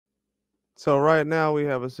So right now we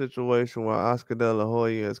have a situation where Oscar De La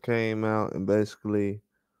Hoya has came out and basically,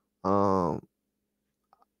 um,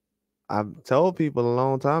 I've told people a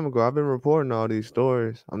long time ago. I've been reporting all these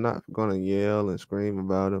stories. I'm not gonna yell and scream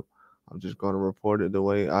about them. I'm just gonna report it the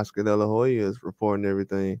way Oscar De La Hoya is reporting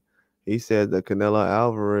everything. He said that Canelo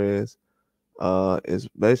Alvarez is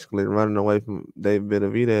basically running away from David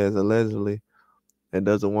Benavidez allegedly and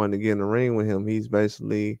doesn't want to get in the ring with him. He's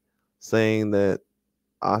basically saying that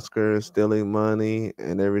Oscar is stealing money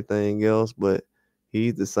and everything else, but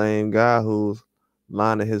he's the same guy who's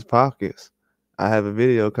lining his pockets. I have a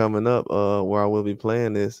video coming up where I will be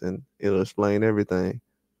playing this and it'll explain everything.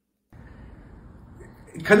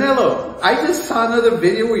 Canelo, I just saw another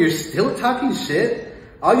video where you're still talking shit.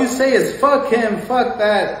 All you say is, fuck him, fuck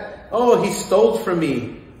that. Oh, he stole from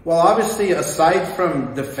me. Well, obviously, aside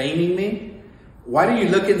from defaming me, why don't you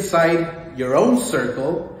look inside your own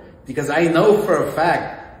circle? Because I know for a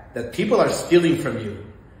fact that people are stealing from you.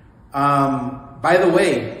 By the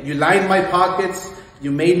way, you lined my pockets.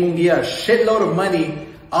 You made Munguia a shitload of money,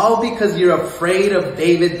 all because you're afraid of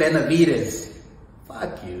David Benavidez.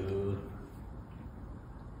 Fuck you.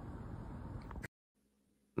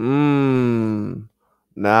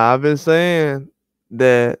 Now I've been saying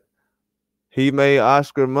that he made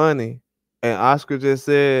Oscar money, and Oscar just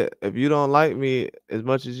said, if you don't like me as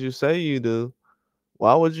much as you say you do,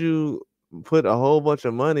 why would you put a whole bunch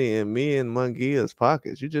of money in me and Munguia's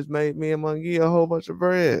pockets? You just made me and Munguia a whole bunch of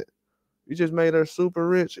bread. You just made her super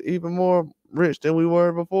rich, even more rich than we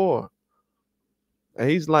were before. And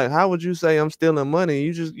he's like, how would you say I'm stealing money?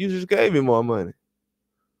 You just gave me more money.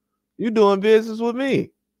 You doing business with me.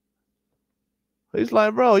 He's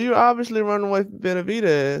like, bro, you're obviously running away from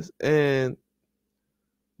Benavidez, and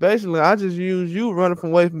basically I just use you running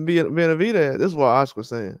away from Benavidez. This is what Oscar's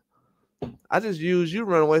saying. I just use you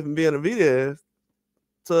running away from Benavidez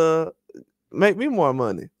to make me more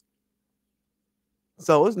money.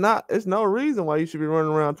 So it's no reason why you should be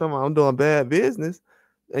running around talking about I'm doing bad business,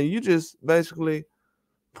 and you just basically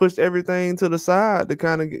pushed everything to the side to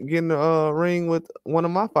kind of get in the ring with one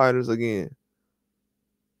of my fighters again.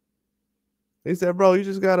 He said, bro, you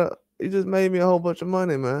just made me a whole bunch of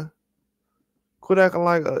money, man. Quit acting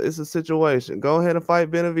like it's a situation. Go ahead and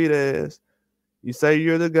fight Benavidez. You say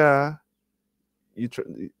you're the guy.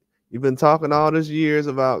 You've been talking all these years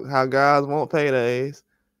about how guys want paydays.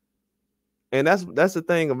 And that's the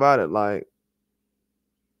thing about it, like,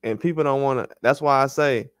 and people don't want to. That's why I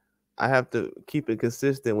say I have to keep it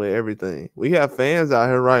consistent with everything. We have fans out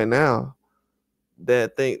here right now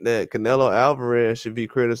that think that Canelo Alvarez should be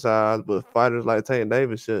criticized, but fighters like Tank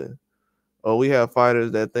Davis shouldn't. Or we have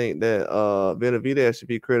fighters that think that Benavidez should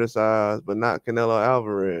be criticized, but not Canelo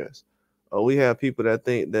Alvarez. Or we have people that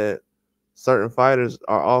think that certain fighters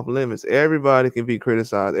are off limits. Everybody can be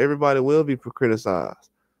criticized. Everybody will be criticized.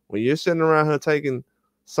 When you're sitting around here taking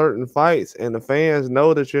certain fights and the fans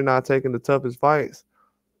know that you're not taking the toughest fights,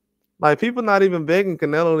 like, people not even begging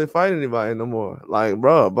Canelo to fight anybody no more. Like,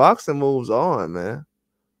 bro, boxing moves on, man.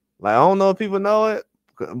 Like, I don't know if people know it.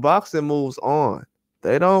 Boxing moves on.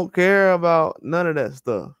 They don't care about none of that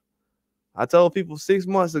stuff. I told people 6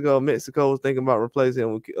 months ago Mexico was thinking about replacing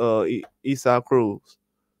him with Isaac Cruz.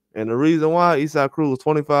 And the reason why, Isaac Cruz,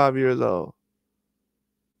 25 years old.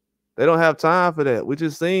 They don't have time for that. We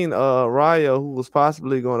just seen Rayo, who was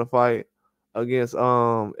possibly going to fight against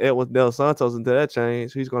Edwin Del Santos until that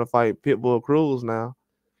changed. He's going to fight Pitbull Cruz now.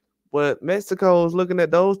 But Mexico is looking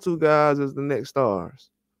at those two guys as the next stars.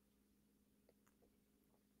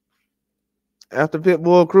 After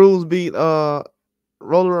Pitbull Cruz beat Roller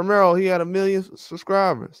Romero, he had 1 million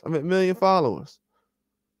subscribers. 1 million followers.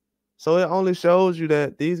 So it only shows you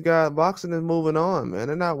that these guys, boxing is moving on, man.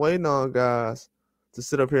 They're not waiting on guys to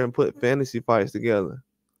sit up here and put fantasy fights together.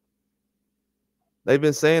 They've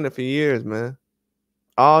been saying it for years, man.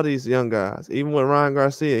 All these young guys, even with Ryan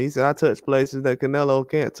Garcia, he said, I touch places that Canelo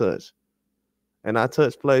can't touch. And I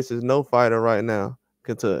touch places no fighter right now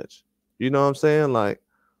can touch. You know what I'm saying? Like,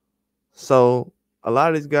 so a lot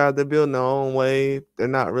of these guys, they're building their own wave. They're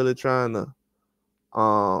not really trying to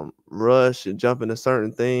rush and jump into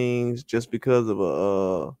certain things just because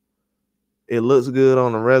of it looks good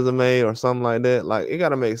on a resume or something like that. Like, it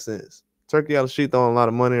gotta make sense. Turkey out of sheet throwing a lot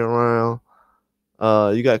of money around.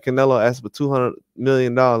 You got Canelo asking for $200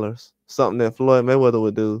 million, something that Floyd Mayweather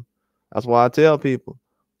would do. That's why I tell people,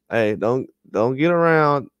 hey, don't get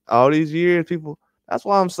around all these years, people. That's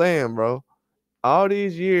why I'm saying, bro. All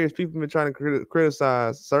these years, people been trying to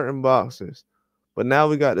criticize certain boxers. But now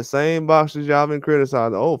we got the same boxers y'all been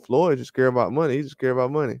criticizing. Oh, Floyd just care about money. He just care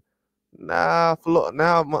about money. Now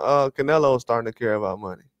Canelo's starting to care about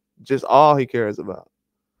money. Just all he cares about.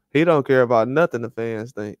 He don't care about nothing the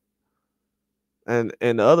fans think. And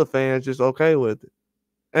the other fans just okay with it.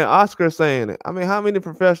 And Oscar saying it. I mean, how many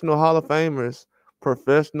professional Hall of Famers,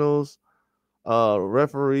 professionals,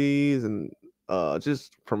 referees, and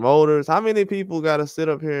just promoters, how many people got to sit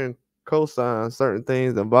up here and co-sign certain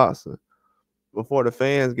things in boxing before the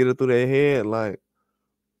fans get it through their head? Like,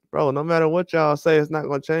 bro, no matter what y'all say, it's not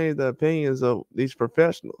gonna change the opinions of these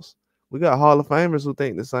professionals. We got Hall of Famers who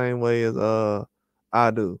think the same way as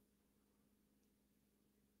I do.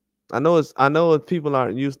 I know people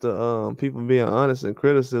aren't used to people being honest in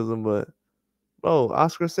criticism, but bro,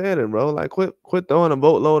 Oscar said it, bro. Like, quit throwing a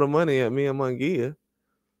boatload of money at me and Munguia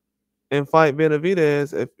and fight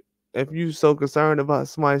Benavidez if you so concerned about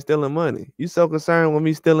somebody stealing money. You so concerned with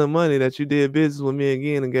me stealing money that you did business with me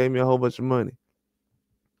again and gave me a whole bunch of money.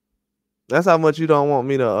 That's how much you don't want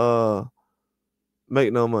me to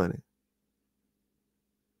make no money.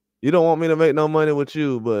 You don't want me to make no money with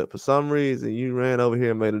you, but for some reason you ran over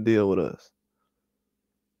here and made a deal with us.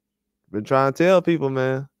 Been trying to tell people,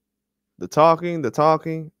 man, the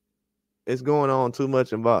talking is going on too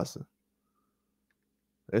much in boxing.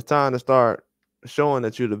 It's time to start showing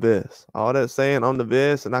that you're the best. All that saying I'm the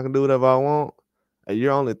best and I can do whatever I want, and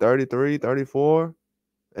you're only 33, 34,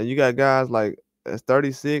 and you got guys like that's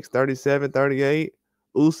 36, 37, 38,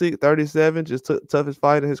 Usyk 37, just toughest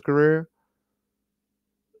fight in his career.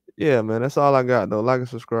 Yeah, man, that's all I got though. Like and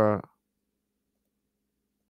subscribe.